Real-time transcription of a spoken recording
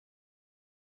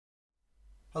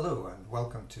Hello and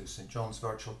welcome to St John's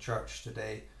Virtual Church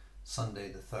today,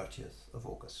 Sunday the 30th of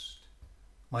August.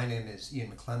 My name is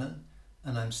Ian McLennan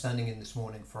and I'm standing in this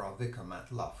morning for our vicar Matt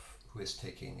Luff, who is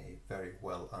taking a very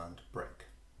well-earned break.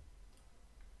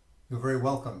 You're very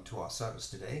welcome to our service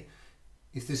today.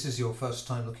 If this is your first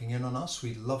time looking in on us,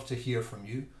 we'd love to hear from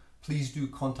you. Please do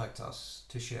contact us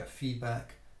to share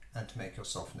feedback and to make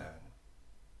yourself known.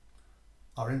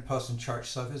 Our in-person church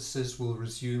services will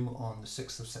resume on the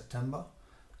 6th of September.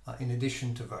 In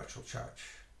addition to virtual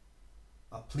church.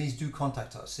 Please do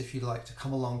contact us if you'd like to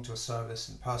come along to a service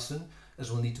in person, as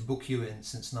we'll need to book you in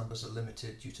since numbers are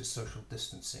limited due to social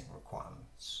distancing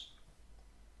requirements.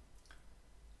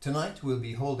 Tonight we'll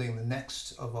be holding the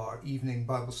next of our evening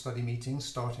Bible study meetings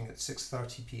starting at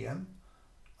 6:30 p.m.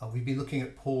 We'll be looking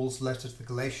at Paul's letter to the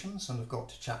Galatians and have got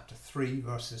to chapter 3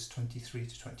 verses 23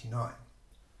 to 29.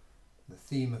 The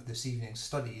theme of this evening's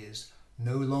study is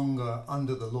no longer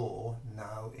under the law,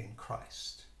 now in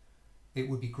Christ. It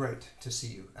would be great to see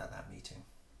you at that meeting.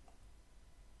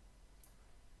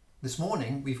 This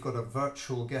morning we've got a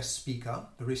virtual guest speaker,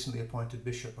 the recently appointed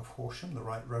Bishop of Horsham, the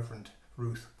Right Reverend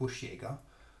Ruth Bushjager,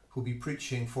 who'll be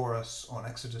preaching for us on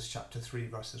Exodus chapter 3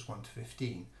 verses 1 to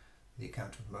 15, the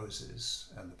account of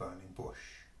Moses and the burning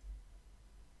bush.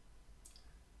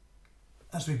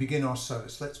 As we begin our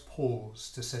service, let's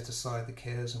pause to set aside the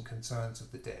cares and concerns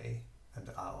of the day and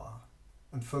hour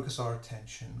and focus our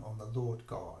attention on the Lord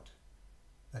God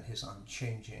and his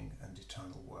unchanging and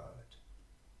eternal word.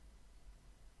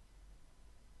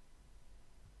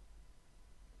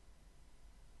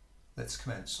 Let's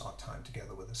commence our time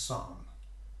together with a psalm.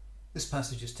 This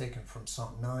passage is taken from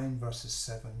Psalm 9 verses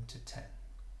 7 to 10.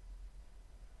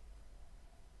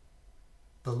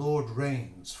 The Lord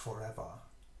reigns forever.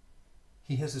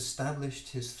 He has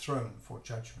established his throne for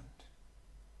judgment.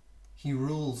 He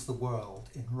rules the world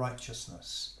in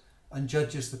righteousness and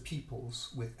judges the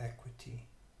peoples with equity.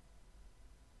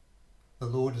 The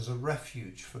Lord is a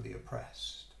refuge for the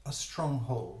oppressed, a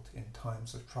stronghold in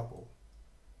times of trouble.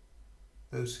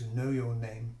 Those who know your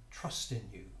name trust in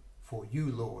you, for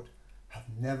you, Lord, have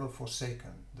never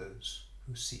forsaken those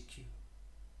who seek you.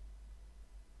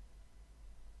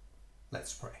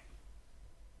 Let's pray.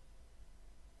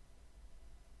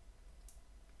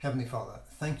 Heavenly Father,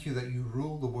 thank you that you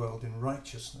rule the world in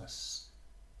righteousness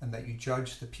and that you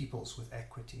judge the peoples with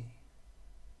equity.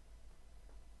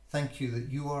 Thank you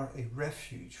that you are a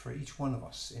refuge for each one of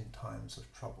us in times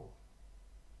of trouble.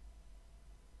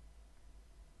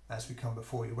 As we come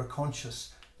before you, we're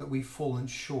conscious that we've fallen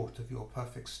short of your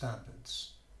perfect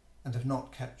standards and have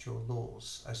not kept your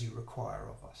laws as you require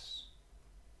of us.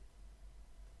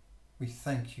 We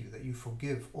thank you that you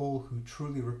forgive all who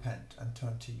truly repent and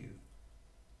turn to you.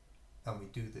 And we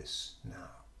do this now.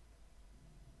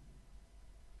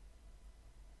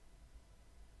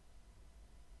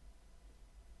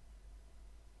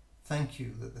 Thank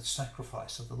you that the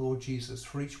sacrifice of the Lord Jesus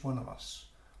for each one of us,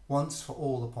 once for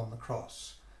all upon the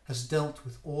cross, has dealt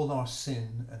with all our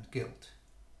sin and guilt.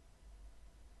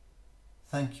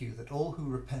 Thank you that all who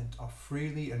repent are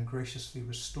freely and graciously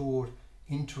restored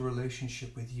into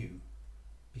relationship with you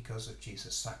because of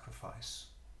Jesus' sacrifice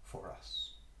for us.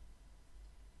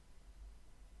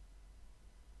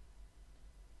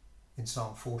 In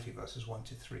Psalm 40 verses 1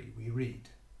 to 3 we read,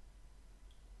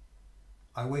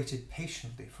 I waited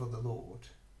patiently for the Lord.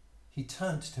 He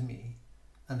turned to me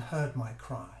and heard my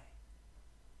cry.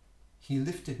 He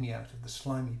lifted me out of the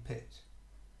slimy pit,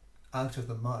 out of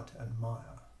the mud and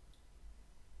mire.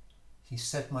 He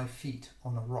set my feet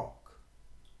on a rock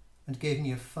and gave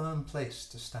me a firm place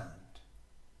to stand.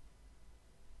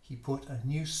 He put a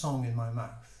new song in my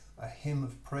mouth, a hymn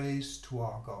of praise to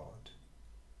our God.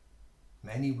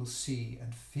 Many will see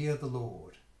and fear the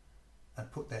Lord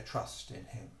and put their trust in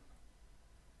him.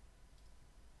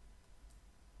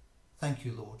 Thank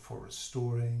you, Lord, for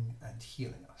restoring and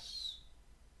healing us.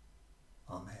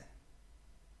 Amen.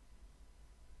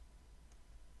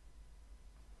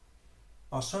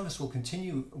 Our service will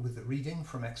continue with the reading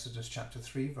from Exodus chapter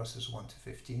 3 verses 1 to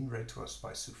 15 read to us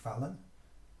by Sue Fallon,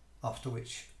 after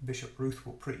which Bishop Ruth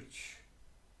will preach.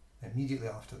 Immediately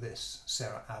after this,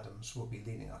 Sarah Adams will be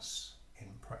leading us in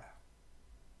prayer.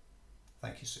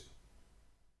 Thank you, Sue.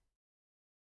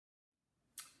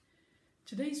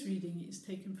 Today's reading is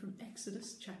taken from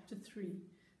Exodus chapter 3,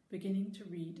 beginning to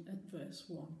read at verse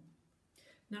 1.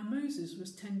 Now Moses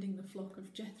was tending the flock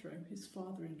of Jethro, his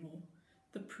father-in-law,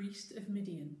 the priest of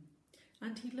Midian,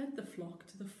 and he led the flock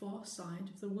to the far side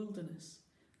of the wilderness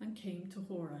and came to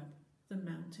Horeb, the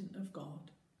mountain of God.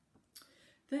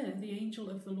 There the angel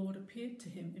of the Lord appeared to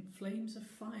him in flames of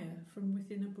fire from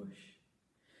within a bush.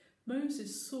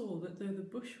 Moses saw that though the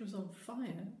bush was on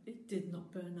fire, it did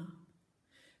not burn up.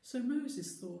 So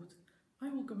Moses thought, I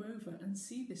will go over and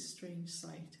see this strange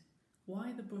sight,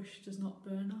 why the bush does not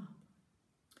burn up.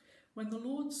 When the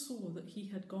Lord saw that he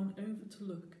had gone over to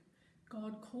look,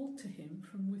 God called to him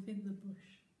from within the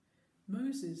bush,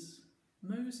 Moses,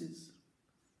 Moses.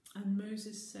 And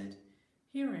Moses said,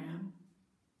 Here I am.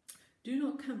 Do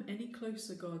not come any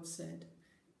closer, God said.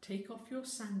 Take off your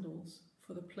sandals,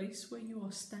 for the place where you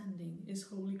are standing is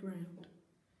holy ground.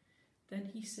 Then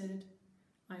he said,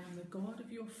 I am the God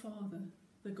of your father,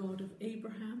 the God of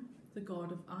Abraham, the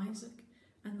God of Isaac,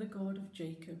 and the God of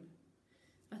Jacob.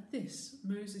 At this,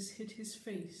 Moses hid his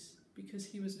face because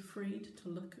he was afraid to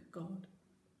look at God.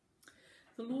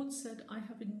 The Lord said, I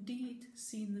have indeed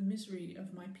seen the misery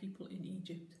of my people in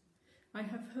Egypt. I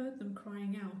have heard them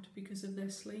crying out because of their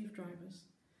slave drivers,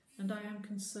 and I am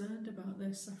concerned about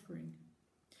their suffering.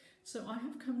 So I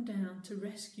have come down to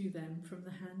rescue them from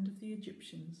the hand of the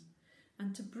Egyptians,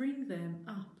 and to bring them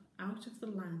up out of the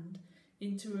land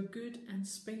into a good and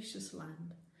spacious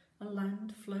land, a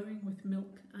land flowing with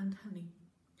milk and honey,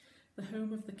 the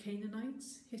home of the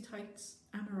Canaanites, Hittites,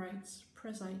 Amorites,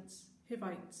 Perizzites,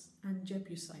 Hivites, and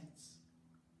Jebusites.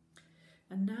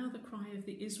 And now the cry of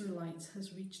the Israelites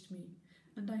has reached me,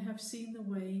 and I have seen the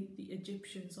way the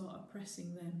Egyptians are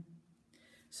oppressing them.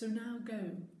 So now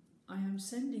go, I am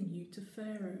sending you to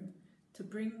Pharaoh to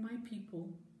bring my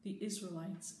people, the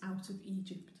Israelites, out of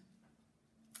Egypt.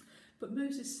 But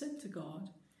Moses said to God,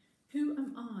 Who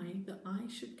am I that I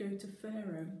should go to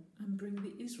Pharaoh and bring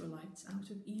the Israelites out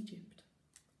of Egypt?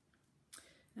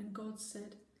 And God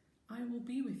said, I will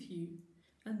be with you,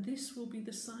 and this will be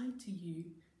the sign to you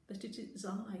that it is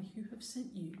I who have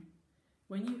sent you.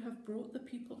 When you have brought the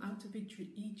people out of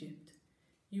Egypt,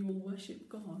 you will worship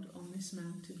God on this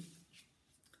mountain.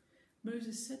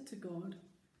 Moses said to God,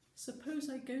 Suppose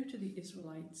I go to the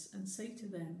Israelites and say to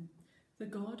them, The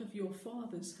God of your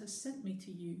fathers has sent me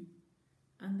to you.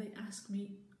 And they ask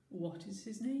me, What is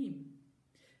his name?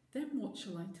 Then what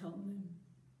shall I tell them?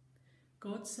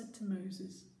 God said to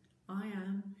Moses, I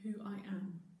am who I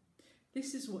am.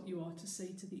 This is what you are to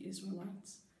say to the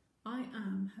Israelites. I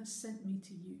am has sent me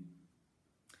to you.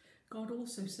 God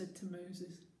also said to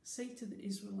Moses, Say to the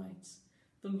Israelites,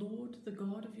 The Lord, the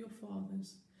God of your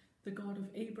fathers, the God of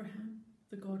Abraham,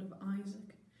 the God of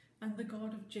Isaac, and the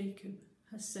God of Jacob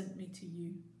has sent me to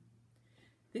you.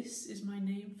 This is my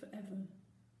name forever,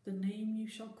 the name you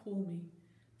shall call me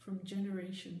from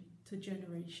generation to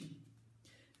generation.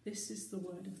 This is the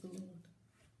word of the Lord.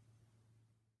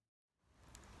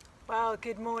 Well,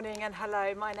 good morning and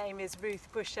hello. My name is Ruth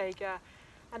Bushhager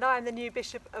and I am the new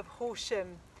Bishop of Horsham.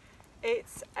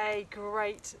 It's a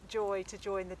great joy to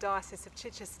join the Diocese of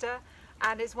Chichester,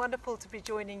 and it's wonderful to be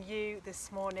joining you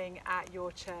this morning at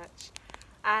your church.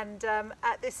 And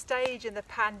at this stage in the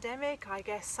pandemic, I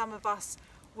guess some of us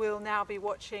will now be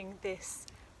watching this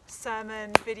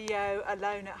sermon video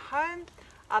alone at home.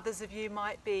 Others of you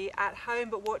might be at home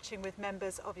but watching with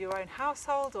members of your own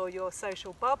household or your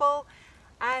social bubble.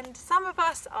 And some of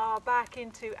us are back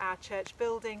into our church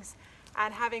buildings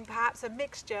and having perhaps a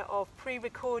mixture of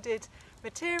pre-recorded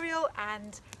material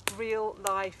and real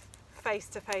life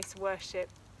face-to-face worship.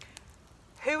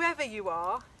 Whoever you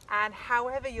are and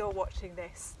however you're watching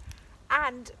this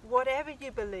and whatever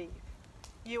you believe,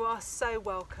 you are so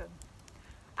welcome.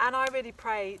 And I really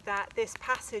pray that this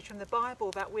passage from the Bible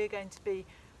that we're going to be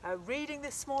reading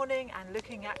this morning and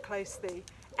looking at closely,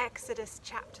 Exodus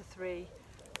chapter 3,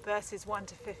 verses 1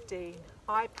 to 15,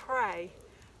 I pray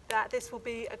that this will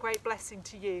be a great blessing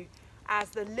to you as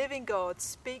the living God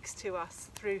speaks to us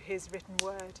through his written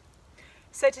word.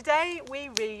 So today we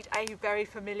read a very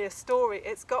familiar story.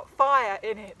 It's got fire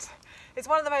in it. It's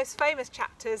one of the most famous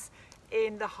chapters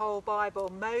in the whole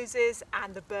Bible, Moses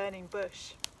and the burning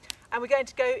bush. And we're going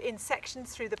to go in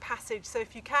sections through the passage. So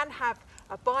if you can have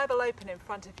a Bible open in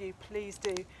front of you, please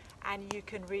do, and you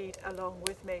can read along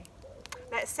with me.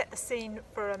 Let's set the scene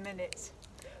for a minute.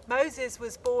 Moses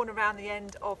was born around the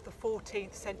end of the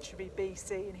 14th century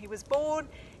BC, and he was born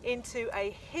into a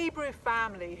Hebrew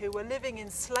family who were living in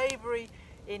slavery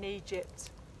in Egypt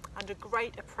under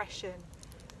great oppression.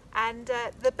 And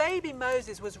the baby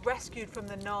Moses was rescued from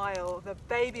the Nile, the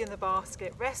baby in the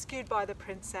basket, rescued by the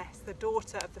princess, the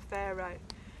daughter of the Pharaoh.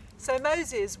 So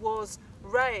Moses was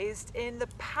raised in the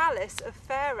palace of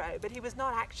Pharaoh, but he was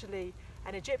not actually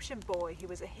an Egyptian boy, he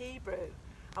was a Hebrew.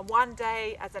 And one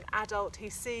day as an adult he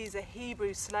sees a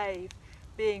Hebrew slave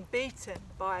being beaten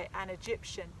by an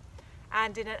Egyptian.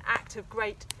 And in an act of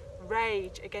great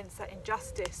rage against that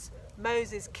injustice,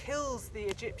 Moses kills the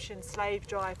Egyptian slave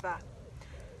driver.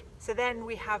 So then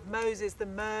we have Moses the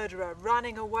murderer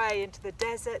running away into the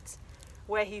desert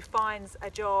where he finds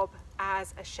a job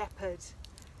as a shepherd,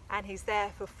 and he's there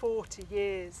for 40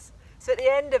 years. So at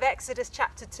the end of Exodus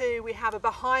chapter 2, we have a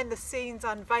behind the scenes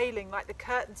unveiling, like the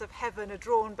curtains of heaven are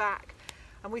drawn back,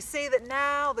 and we see that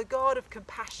now the God of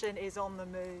compassion is on the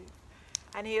move,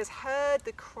 and he has heard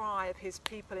the cry of his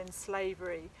people in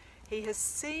slavery. He has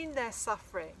seen their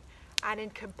suffering, and in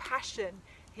compassion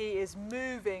he is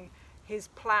moving his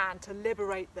plan to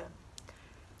liberate them.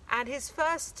 And his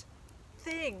first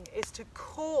thing is to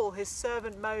call his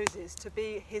servant Moses to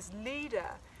be his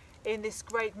leader in this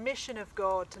great mission of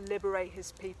God to liberate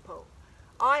his people.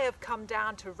 I have come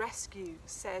down to rescue,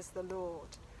 says the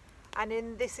Lord. And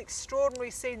in this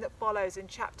extraordinary scene that follows in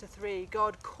chapter 3,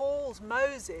 God calls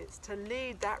Moses to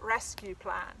lead that rescue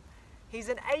plan. He's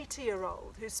an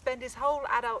 80-year-old who spent his whole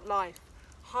adult life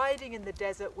hiding in the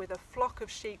desert with a flock of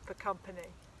sheep for company.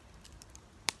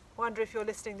 Wonder if you're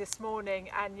listening this morning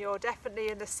and you're definitely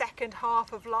in the second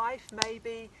half of life,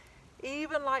 maybe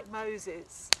even like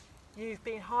Moses, you've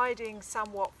been hiding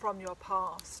somewhat from your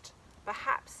past,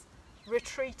 perhaps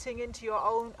retreating into your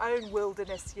own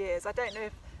wilderness years. I don't know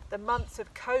if the months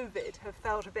of COVID have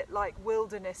felt a bit like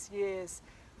wilderness years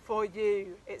for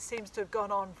you. It seems to have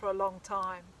gone on for a long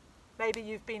time. Maybe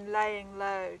you've been laying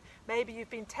low. Maybe you've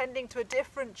been tending to a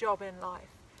different job in life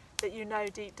that you know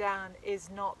deep down is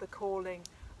not the calling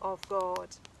of God.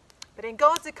 But in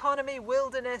God's economy,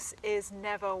 wilderness is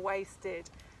never wasted.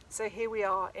 So here we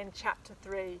are in chapter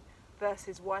 3,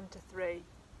 verses 1 to 3.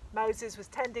 Moses was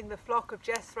tending the flock of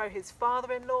Jethro, his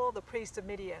father-in-law, the priest of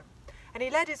Midian. And he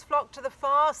led his flock to the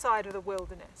far side of the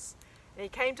wilderness. And he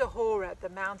came to Horeb, the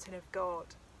mountain of God.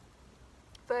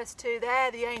 Verse 2,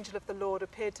 there the angel of the Lord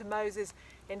appeared to Moses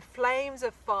in flames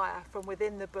of fire from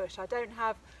within the bush. I don't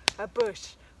have a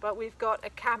bush, but we've got a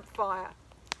campfire.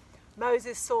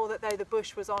 Moses saw that though the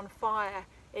bush was on fire,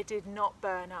 it did not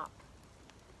burn up.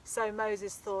 So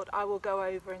Moses thought, I will go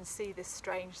over and see this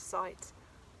strange sight,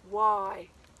 why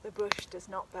the bush does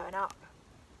not burn up.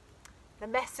 The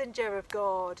messenger of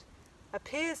God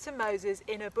appears to Moses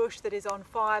in a bush that is on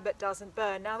fire but doesn't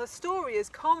burn. Now the story is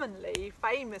commonly,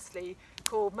 famously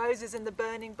called Moses and the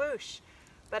burning bush,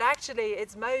 but actually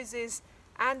it's Moses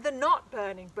and the not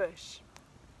burning bush.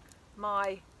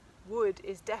 My wood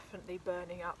is definitely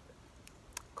burning up.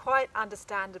 Quite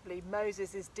understandably,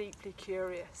 Moses is deeply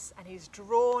curious and he's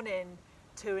drawn in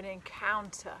to an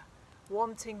encounter,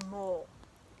 wanting more,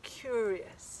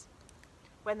 curious.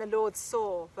 When the Lord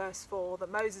saw, verse 4,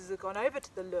 that Moses had gone over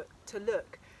to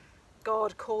look,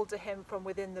 God called to him from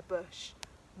within the bush,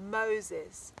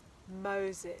 Moses,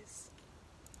 Moses.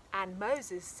 And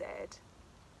Moses said,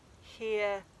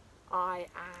 here I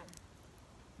am.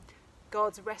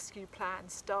 God's rescue plan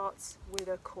starts with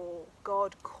a call.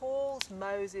 God calls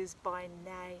Moses by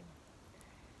name.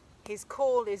 His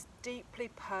call is deeply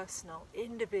personal,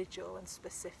 individual and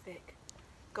specific.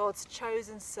 God's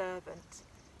chosen servant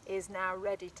is now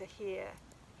ready to hear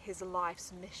his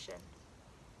life's mission.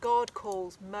 God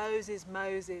calls Moses,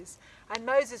 Moses, and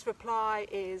Moses' reply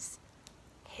is,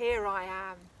 here I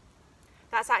am.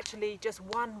 That's actually just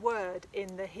one word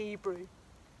in the Hebrew,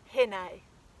 hine.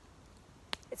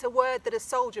 It's a word that a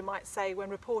soldier might say when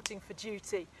reporting for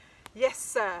duty. Yes,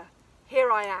 sir,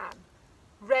 here I am,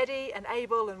 ready and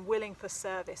able and willing for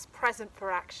service, present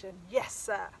for action. Yes,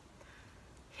 sir.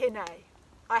 Hine.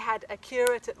 I had a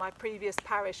curate at my previous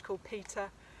parish called Peter,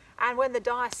 and when the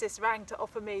diocese rang to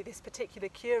offer me this particular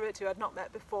curate who I'd not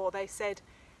met before, they said,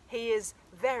 he is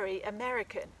very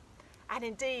American. And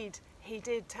indeed, he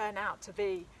did turn out to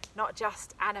be not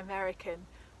just an American,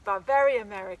 but very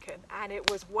American, and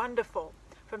it was wonderful.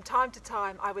 From time to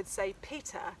time, I would say,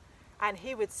 Peter, and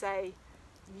he would say,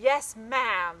 yes,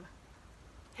 ma'am.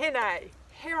 Hine,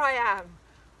 here I am.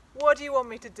 What do you want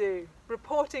me to do?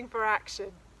 Reporting for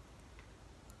action.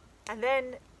 And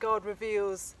then God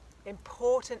reveals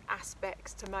important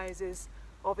aspects to Moses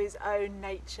of his own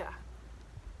nature.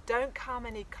 Don't come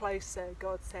any closer,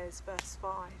 God says, verse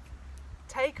 5.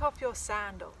 Take off your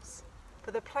sandals,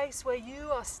 for the place where you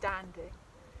are standing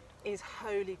is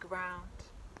holy ground.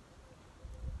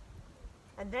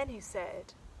 And then he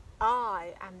said,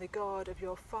 I am the God of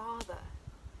your father,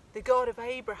 the God of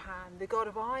Abraham, the God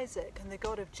of Isaac, and the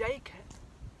God of Jacob.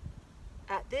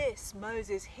 At this,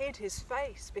 Moses hid his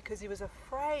face because he was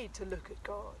afraid to look at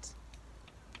God.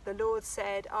 The Lord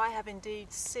said, I have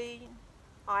indeed seen,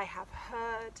 I have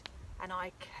heard, and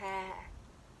I care.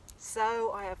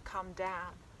 So I have come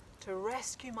down to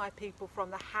rescue my people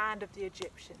from the hand of the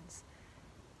Egyptians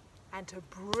and to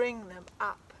bring them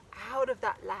up out of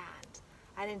that land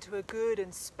and into a good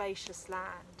and spacious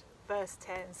land. verse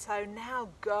 10. So now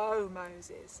go,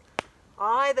 Moses.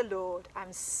 I, the Lord,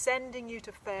 am sending you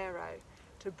to Pharaoh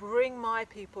to bring my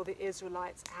people, the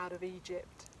Israelites, out of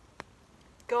Egypt.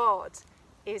 God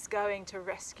is going to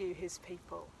rescue his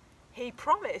people. He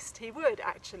promised he would,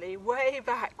 actually, way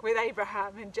back with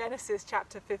Abraham in Genesis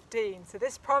chapter 15. So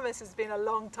this promise has been a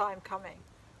long time coming.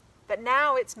 But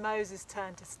now it's Moses'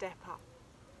 turn to step up.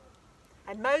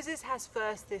 And Moses has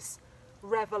first this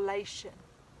revelation.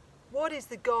 What is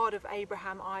the God of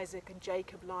Abraham, Isaac, and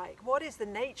Jacob like? What is the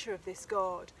nature of this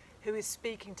God who is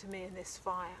speaking to me in this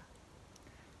fire?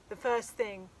 The first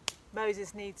thing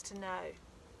Moses needs to know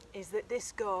is that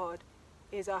this God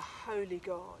is a holy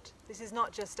God. This is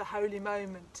not just a holy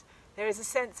moment. There is a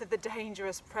sense of the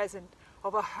dangerous presence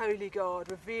of a holy God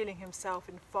revealing himself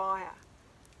in fire.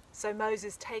 So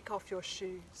Moses, take off your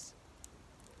shoes.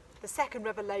 The second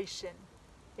revelation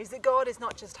is that God is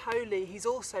not just holy, he's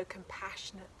also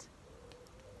compassionate.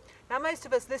 Now, most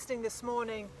of us listening this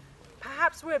morning,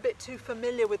 perhaps we're a bit too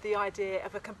familiar with the idea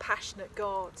of a compassionate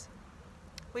God.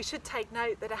 We should take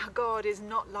note that our God is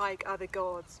not like other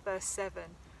gods. Verse 7.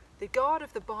 The God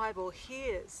of the Bible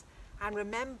hears and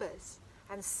remembers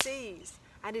and sees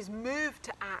and is moved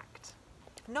to act.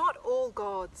 Not all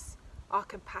gods are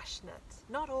compassionate.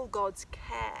 Not all gods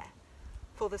care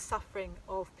for the suffering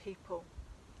of people.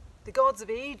 The gods of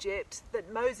Egypt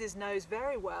that Moses knows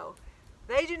very well,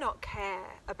 they do not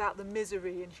care about the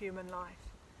misery in human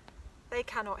life. They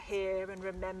cannot hear and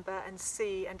remember and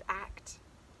see and act.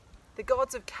 The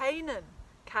gods of Canaan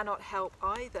cannot help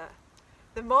either.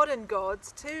 The modern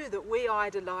gods too that we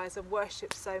idolize and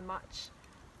worship so much,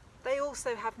 they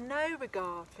also have no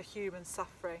regard for human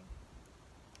suffering.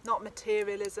 Not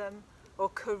materialism or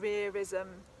careerism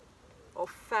or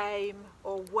fame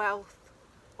or wealth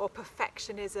or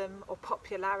perfectionism or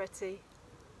popularity.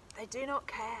 They do not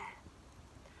care.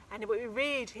 And what we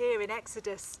read here in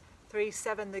Exodus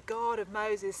 3:7, the God of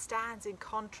Moses stands in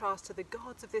contrast to the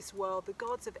gods of this world, the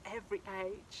gods of every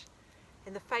age,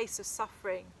 in the face of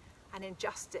suffering and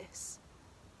injustice.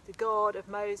 The God of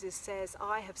Moses says,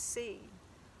 I have seen,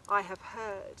 I have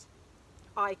heard,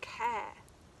 I care,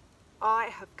 I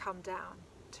have come down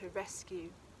to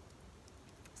rescue.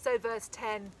 So verse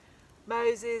 10,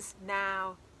 Moses,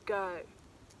 now go.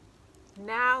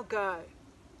 Now go.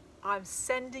 I'm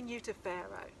sending you to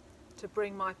Pharaoh to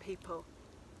bring my people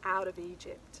out of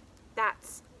Egypt.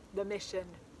 That's the mission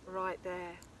right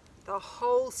there. The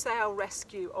wholesale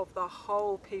rescue of the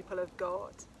whole people of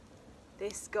God.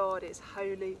 This God is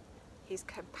holy, he's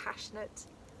compassionate,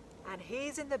 and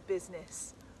he's in the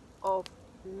business of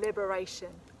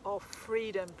liberation, of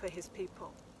freedom for his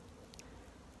people.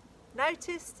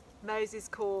 Notice Moses'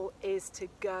 call is to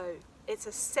go. It's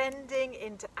a sending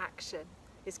into action.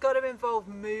 It's got to involve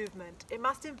movement. It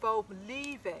must involve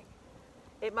leaving.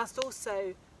 It must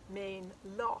also mean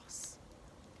loss.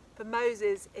 For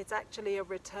Moses, it's actually a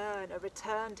return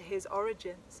to his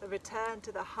origins, a return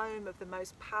to the home of the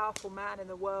most powerful man in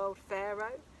the world,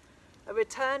 Pharaoh, a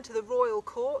return to the royal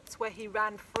courts where he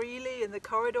ran freely in the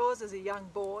corridors as a young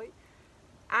boy,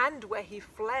 and where he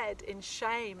fled in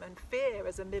shame and fear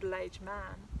as a middle-aged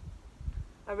man,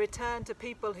 a return to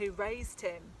people who raised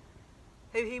him,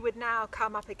 who he would now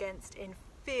come up against in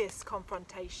fierce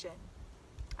confrontation.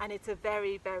 And it's a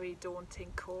very, very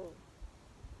daunting call.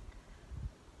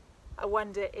 I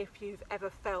wonder if you've ever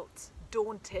felt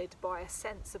daunted by a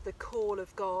sense of the call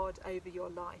of God over your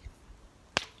life.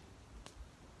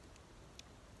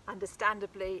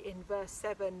 Understandably, in verse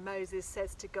 7, Moses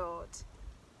says to God,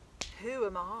 who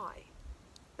am I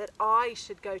that I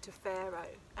should go to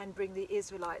Pharaoh and bring the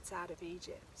Israelites out of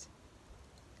Egypt?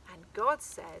 And God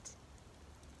said,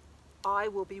 I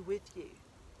will be with you.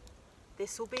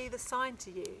 This will be the sign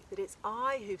to you that it's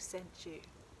I who've sent you.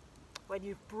 When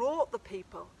you've brought the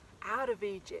people out of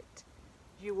Egypt,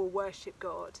 you will worship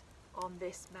God on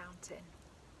this mountain.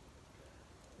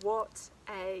 What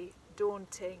a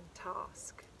daunting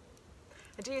task.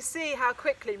 And do you see how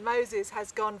quickly Moses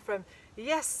has gone from,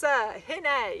 yes sir,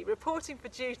 Hine, reporting for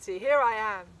duty, here I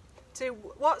am, to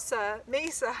what sir,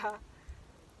 me sir,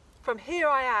 from here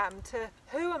I am to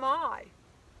who am I?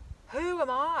 Who am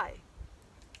I?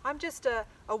 I'm just a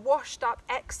washed up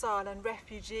exile and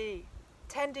refugee,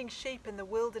 tending sheep in the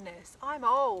wilderness. I'm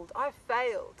old, I've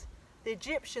failed. The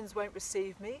Egyptians won't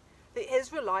receive me. The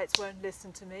Israelites won't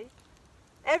listen to me.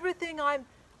 Everything I've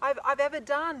ever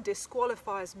done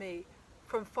disqualifies me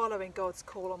from following God's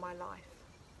call on my life.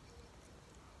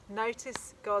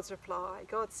 Notice God's reply.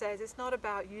 God says, it's not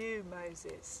about you,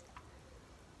 Moses.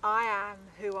 I am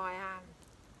who I am.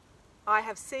 I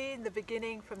have seen the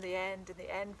beginning from the end and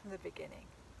the end from the beginning.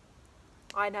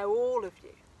 I know all of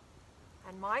you.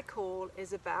 And my call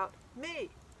is about me,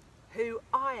 who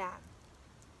I am.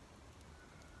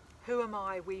 Who am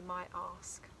I, we might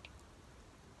ask.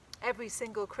 Every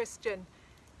single Christian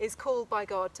is called by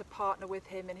God to partner with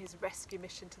him in his rescue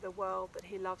mission to the world that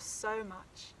he loves so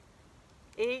much.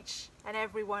 Each and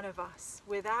every one of us,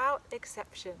 without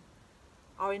exception,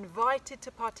 are invited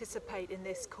to participate in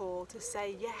this call, to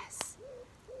say yes,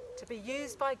 to be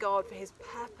used by God for his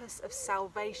purpose of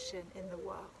salvation in the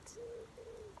world.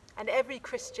 And every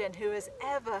Christian who has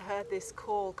ever heard this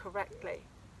call correctly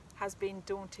has been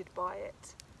daunted by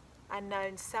it and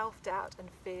known self-doubt and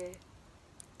fear.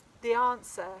 The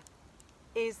answer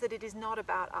is that it is not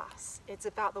about us. It's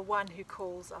about the one who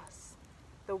calls us,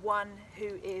 the one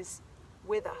who is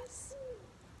with us.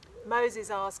 Moses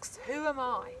asks, "Who am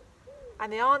I?"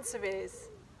 And the answer is,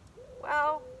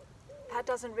 well, that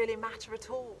doesn't really matter at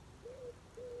all.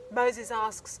 Moses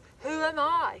asks, "Who am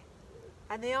I?"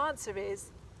 And the answer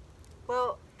is,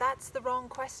 well, that's the wrong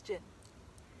question.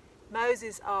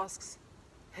 Moses asks,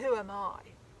 "Who am I?"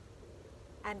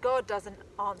 And God doesn't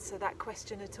answer that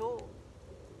question at all.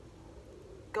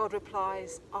 God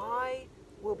replies, "I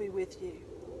will be with you.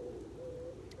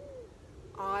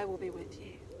 I will be with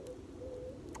you."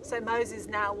 So Moses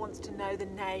now wants to know the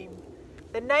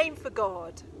name for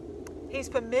God. He's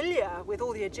familiar with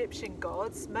all the Egyptian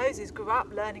gods. Moses grew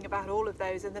up learning about all of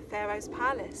those in the Pharaoh's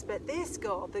palace. But this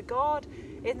God, the God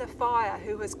in the fire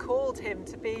who has called him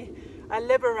to be a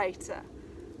liberator,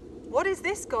 what is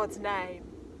this God's name?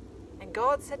 And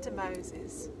God said to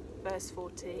Moses, verse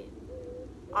 14,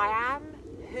 "I am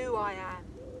who I am."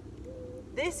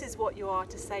 This is what you are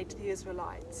to say to the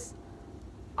Israelites.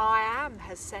 "I am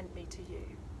has sent me to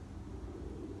you."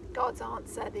 God's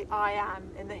answer, the I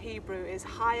am in the Hebrew, is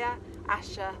Haya,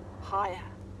 Asher, Haya.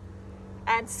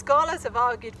 And scholars have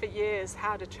argued for years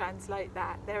how to translate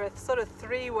that. There are sort of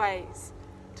three ways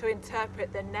to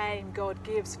interpret the name God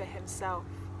gives for himself.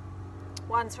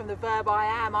 One's from the verb I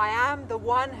am the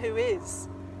one who is,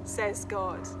 says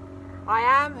God. I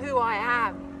am who I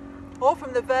am. Or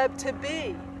from the verb to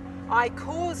be, I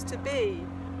cause to be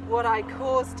what I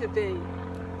cause to be.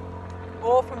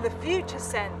 Or from the future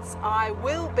sense, I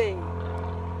will be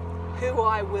who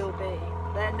I will be.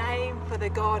 The name for the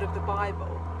God of the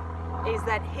Bible is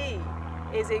that he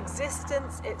is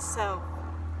existence itself.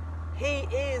 He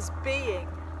is being.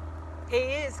 He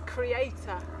is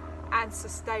creator and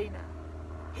sustainer.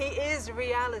 He is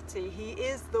reality. He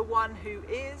is the one who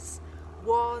is,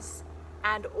 was,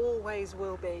 and always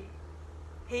will be.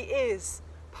 He is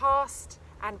past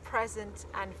and present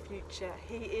and future.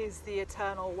 He is the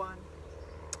eternal one.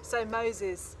 So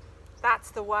Moses,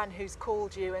 that's the one who's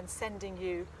called you and sending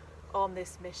you on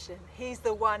this mission. He's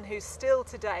the one who still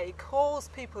today calls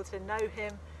people to know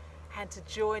him and to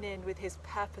join in with his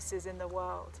purposes in the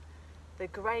world. The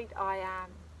great I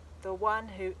am, the one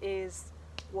who is,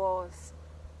 was,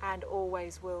 and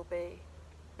always will be.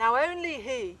 Now only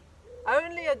he,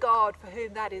 only a God for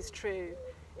whom that is true,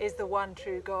 is the one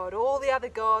true God. All the other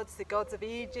gods, the gods of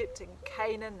Egypt and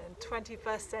Canaan and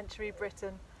 21st century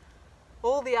Britain,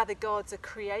 all the other gods are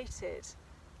created,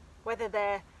 whether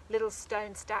they're little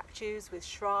stone statues with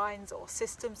shrines or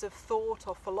systems of thought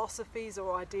or philosophies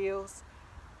or ideals.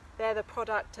 They're the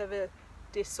product of a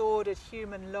disordered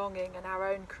human longing and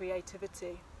our own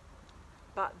creativity.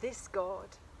 But this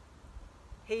God,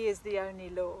 he is the only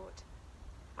Lord.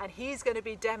 And he's going to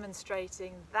be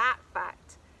demonstrating that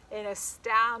fact in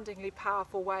astoundingly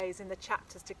powerful ways in the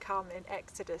chapters to come in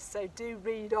Exodus. So do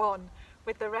read on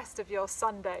with the rest of your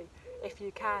Sunday if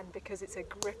you can, because it's a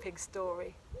gripping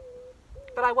story.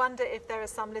 But I wonder if there are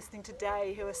some listening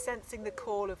today who are sensing the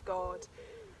call of God.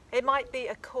 It might be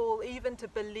a call even to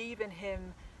believe in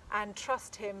him and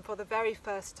trust him for the very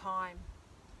first time.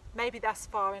 Maybe thus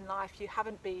far in life you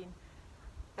haven't been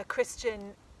a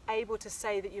Christian able to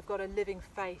say that you've got a living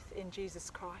faith in Jesus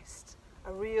Christ,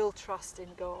 a real trust in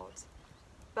God.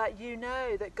 But you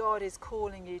know that God is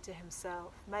calling you to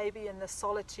himself. Maybe in the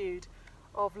solitude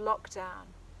of lockdown,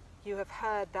 you have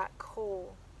heard that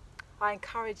call. I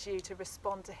encourage you to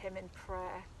respond to him in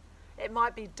prayer. It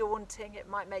might be daunting, it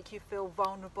might make you feel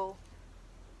vulnerable.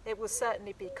 It will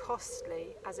certainly be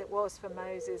costly, as it was for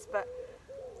Moses, but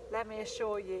let me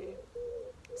assure you,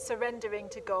 surrendering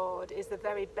to God is the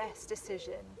very best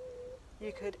decision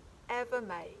you could ever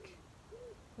make.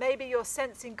 Maybe you're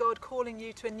sensing God calling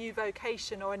you to a new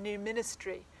vocation or a new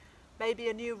ministry, maybe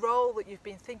a new role that you've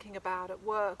been thinking about at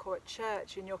work or at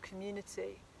church in your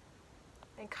community.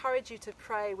 I encourage you to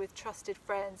pray with trusted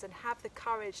friends and have the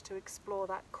courage to explore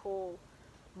that call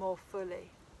more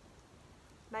fully.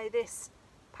 May this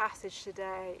passage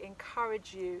today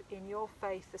encourage you in your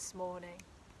faith this morning.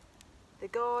 the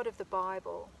God of the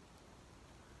Bible,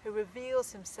 who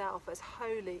reveals himself as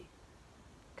holy,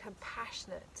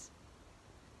 compassionate,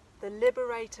 the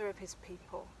liberator of his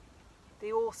people.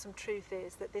 The awesome truth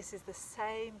is that this is the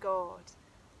same God,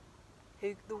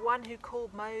 the one who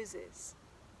called Moses,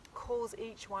 calls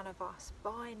each one of us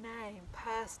by name,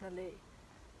 personally,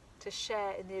 to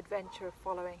share in the adventure of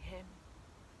following him.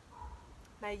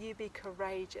 May you be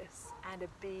courageous and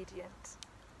obedient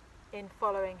in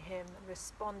following him and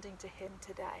responding to him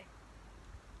today.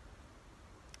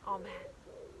 Amen.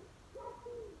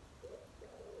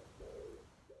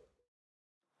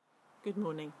 Good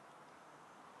morning.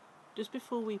 Just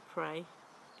before we pray,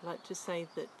 I'd like to say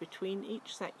that between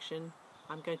each section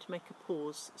I'm going to make a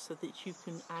pause so that you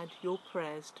can add your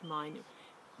prayers to mine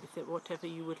with whatever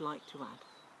you would like to add.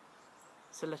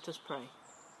 So let us pray.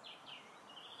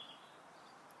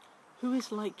 Who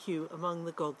is like you among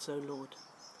the gods, O Lord?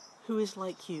 Who is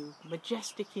like you,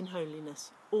 majestic in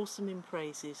holiness, awesome in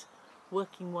praises,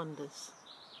 working wonders?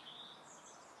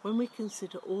 When we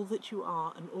consider all that you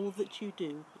are and all that you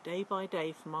do, day by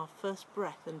day from our first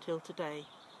breath until today,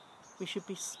 we should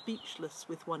be speechless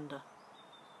with wonder.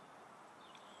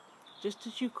 Just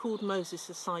as you called Moses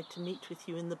aside to meet with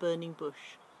you in the burning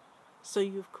bush, so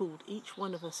you have called each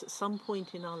one of us at some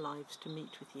point in our lives to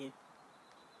meet with you.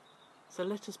 So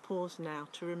let us pause now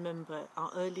to remember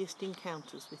our earliest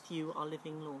encounters with you, our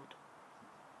living Lord.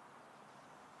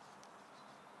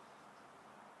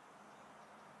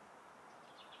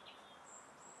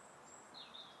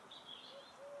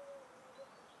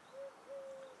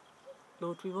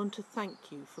 Lord, we want to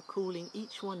thank you for calling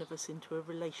each one of us into a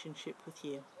relationship with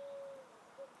you.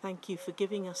 Thank you for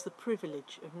giving us the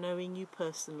privilege of knowing you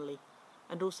personally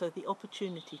and also the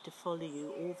opportunity to follow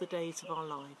you all the days of our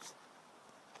lives.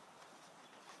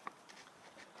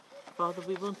 Father,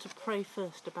 we want to pray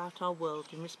first about our world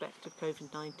in respect of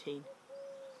COVID-19.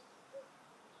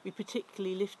 We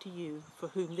particularly lift to you for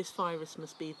whom this virus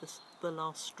must be the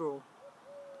last straw.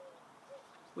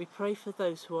 We pray for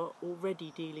those who are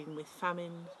already dealing with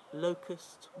famine,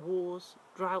 locusts, wars,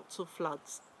 droughts or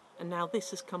floods, and now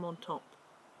this has come on top.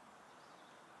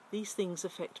 These things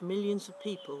affect millions of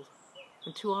people,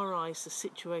 and to our eyes the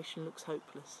situation looks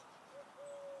hopeless.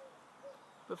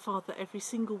 But Father, every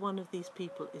single one of these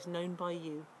people is known by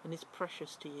you and is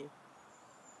precious to you.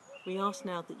 We ask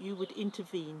now that you would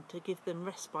intervene to give them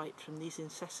respite from these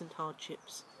incessant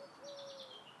hardships.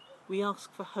 We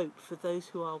ask for hope for those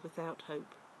who are without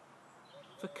hope,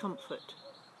 for comfort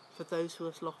for those who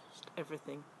have lost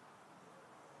everything,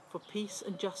 for peace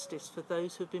and justice for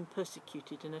those who have been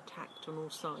persecuted and attacked on all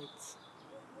sides.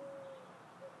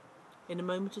 In a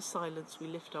moment of silence, we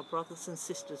lift our brothers and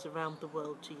sisters around the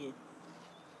world to you.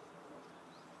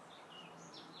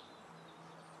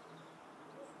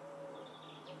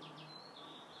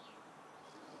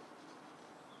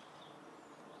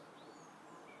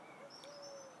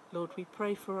 Lord, we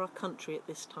pray for our country at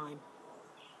this time.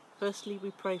 Firstly,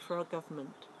 we pray for our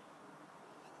government.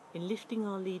 In lifting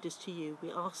our leaders to you,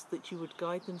 we ask that you would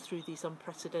guide them through these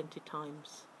unprecedented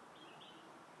times.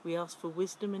 We ask for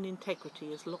wisdom and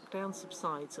integrity as lockdown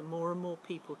subsides and more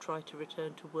people try to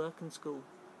return to work and school.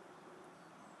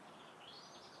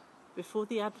 Before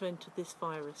the advent of this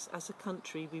virus, as a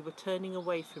country, we were turning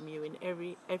away from you in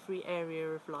every area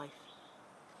of life.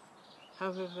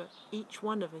 However, each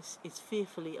one of us is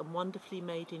fearfully and wonderfully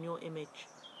made in your image.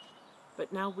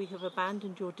 But now we have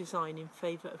abandoned your design in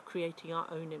favour of creating our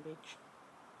own image.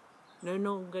 No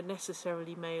longer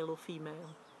necessarily male or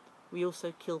female, we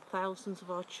also kill thousands of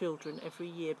our children every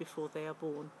year before they are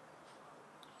born.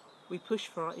 We push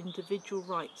for our individual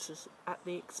rights at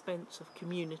the expense of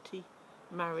community,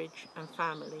 marriage and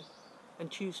family, and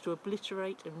choose to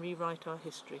obliterate and rewrite our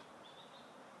history.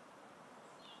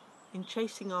 In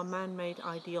chasing our man-made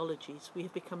ideologies, we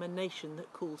have become a nation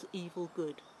that calls evil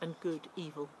good and good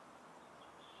evil.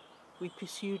 We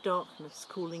pursue darkness,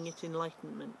 calling it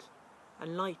enlightenment,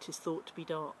 and light is thought to be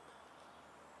dark.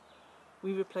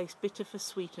 We replace bitter for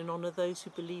sweet and honour those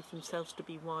who believe themselves to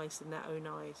be wise in their own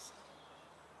eyes.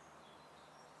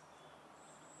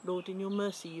 Lord, in your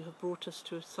mercy you have brought us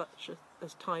to such a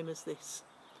time as this,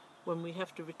 when we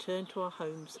have to return to our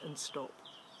homes and stop.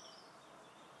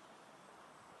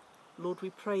 Lord,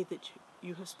 we pray that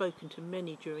you have spoken to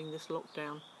many during this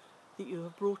lockdown, that you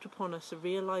have brought upon us a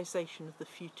realisation of the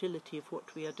futility of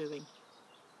what we are doing.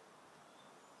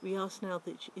 We ask now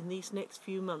that in these next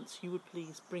few months you would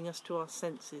please bring us to our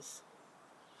senses.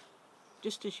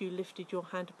 Just as you lifted your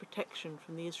hand of protection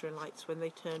from the Israelites when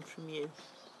they turned from you,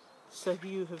 so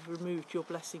you have removed your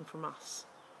blessing from us.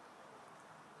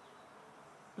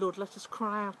 Lord, let us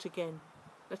cry out again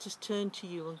Let us turn to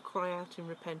you and cry out in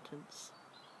repentance.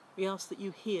 We ask that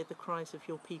you hear the cries of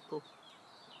your people.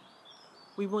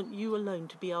 We want you alone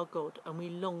to be our God, and we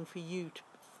long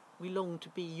to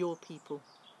be your people.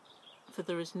 For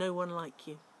there is no one like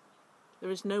you. There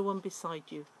is no one beside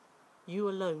you. You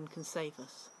alone can save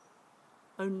us.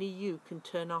 Only you can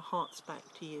turn our hearts back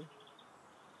to you.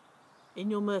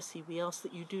 In your mercy we ask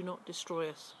that you do not destroy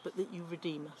us, but that you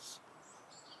redeem us.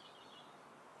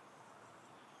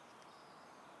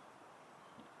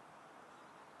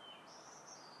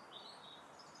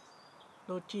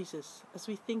 Lord Jesus, as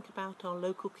we think about our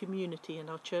local community and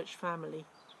our church family,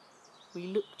 we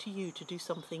look to you to do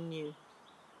something new.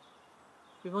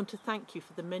 We want to thank you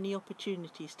for the many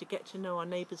opportunities to get to know our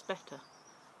neighbours better.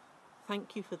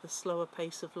 Thank you for the slower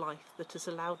pace of life that has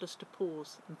allowed us to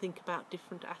pause and think about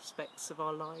different aspects of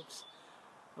our lives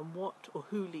and what or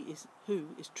who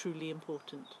is truly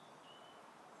important.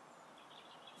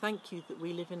 Thank you that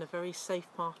we live in a very safe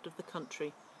part of the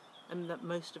country and that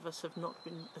most of us have not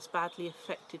been as badly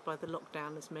affected by the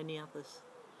lockdown as many others.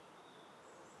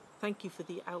 Thank you for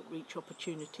the outreach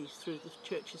opportunities through the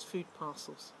church's food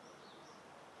parcels.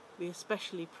 We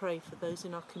especially pray for those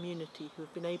in our community who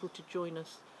have been able to join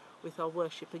us with our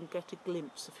worship and get a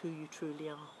glimpse of who you truly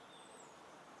are.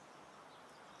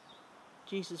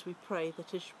 Jesus, we pray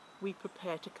that as we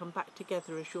prepare to come back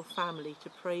together as your family to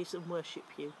praise and worship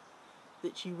you,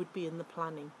 that you would be in the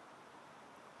planning.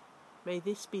 May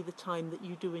this be the time that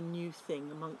you do a new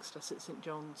thing amongst us at St.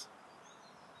 John's.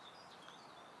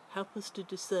 Help us to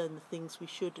discern the things we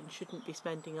should and shouldn't be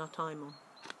spending our time on.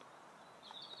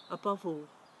 Above all,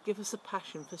 give us a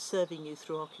passion for serving you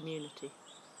through our community.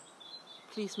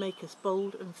 Please make us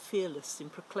bold and fearless in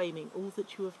proclaiming all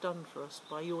that you have done for us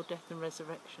by your death and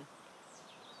resurrection.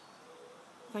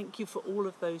 Thank you for all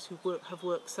of those who have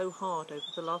worked so hard over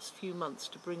the last few months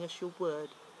to bring us your word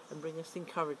and bring us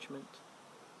encouragement.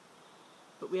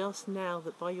 But we ask now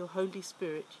that by your Holy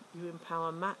Spirit you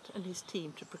empower Matt and his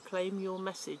team to proclaim your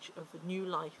message of a new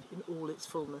life in all its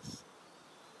fullness.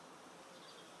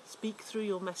 Speak through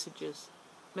your messengers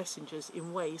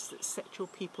in ways that set your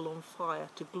people on fire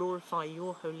to glorify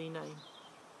your holy name.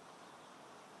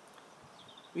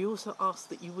 We also ask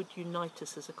that you would unite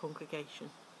us as a congregation.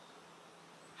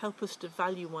 Help us to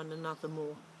value one another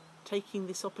more, taking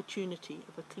this opportunity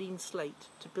of a clean slate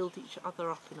to build each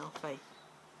other up in our faith.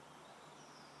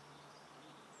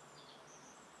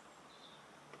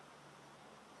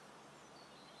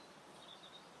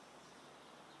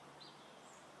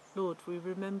 Lord, we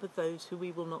remember those who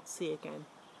we will not see again.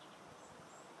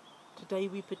 Today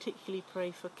we particularly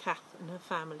pray for Kath and her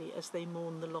family as they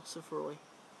mourn the loss of Roy.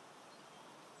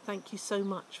 Thank you so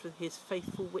much for his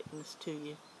faithful witness to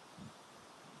you.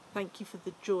 Thank you for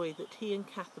the joy that he and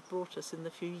Kath have brought us in the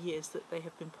few years that they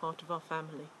have been part of our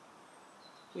family.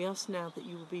 We ask now that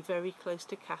you will be very close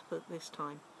to Kath at this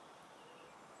time.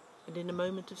 And in a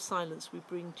moment of silence we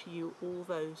bring to you all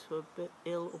those who are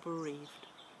ill or bereaved.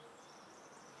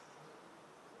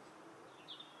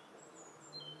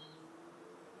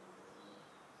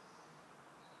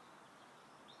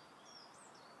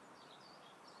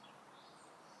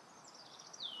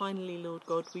 Finally, Lord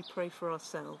God, we pray for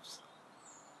ourselves.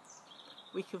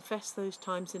 We confess those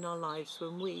times in our lives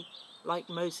when we, like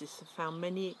Moses, have found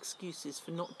many excuses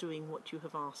for not doing what you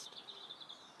have asked.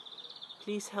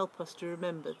 Please help us to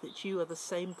remember that you are the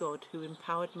same God who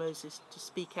empowered Moses to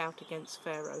speak out against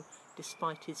Pharaoh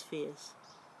despite his fears.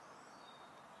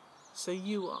 So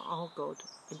you are our God,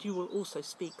 and you will also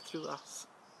speak through us.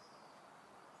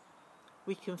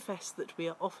 We confess that we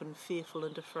are often fearful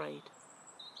and afraid.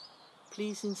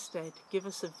 Please instead give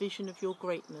us a vision of your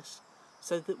greatness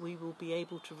so that we will be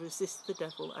able to resist the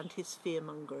devil and his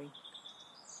fear-mongering.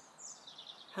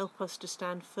 Help us to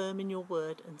stand firm in your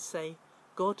word and say,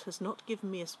 God has not given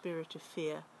me a spirit of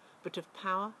fear, but of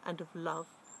power and of love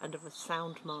and of a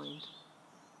sound mind.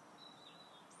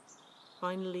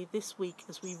 Finally, this week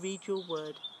as we read your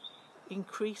word,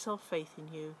 increase our faith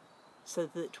in you so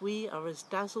that we are as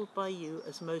dazzled by you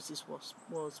as Moses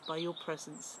was by your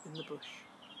presence in the bush.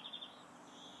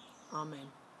 Amen.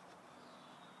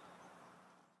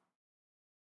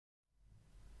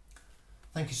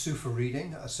 Thank you, Sue, for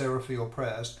reading, Sarah for your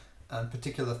prayers, and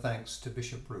particular thanks to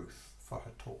Bishop Ruth for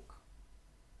her talk.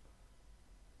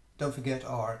 Don't forget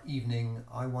our evening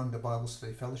I Wonder Bible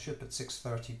Study Fellowship at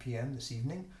 6:30 p.m. this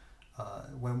evening,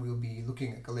 when we'll be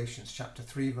looking at Galatians chapter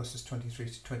 3, verses 23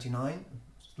 to 29.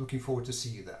 Looking forward to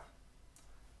see you there.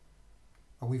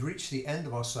 We've reached the end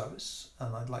of our service,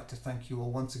 and I'd like to thank you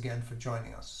all once again for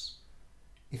joining us.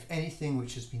 If anything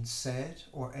which has been said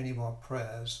or any of our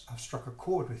prayers have struck a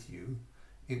chord with you,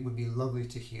 it would be lovely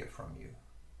to hear from you.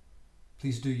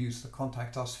 Please do use the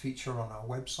Contact Us feature on our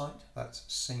website, that's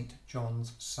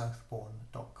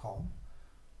stjohnssouthbourne.com,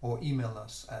 or email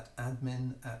us at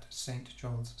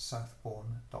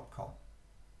admin@stjohnssouthbourne.com.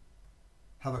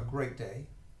 Have a great day.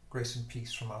 Grace and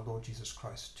peace from our Lord Jesus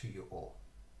Christ to you all.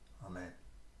 Amen.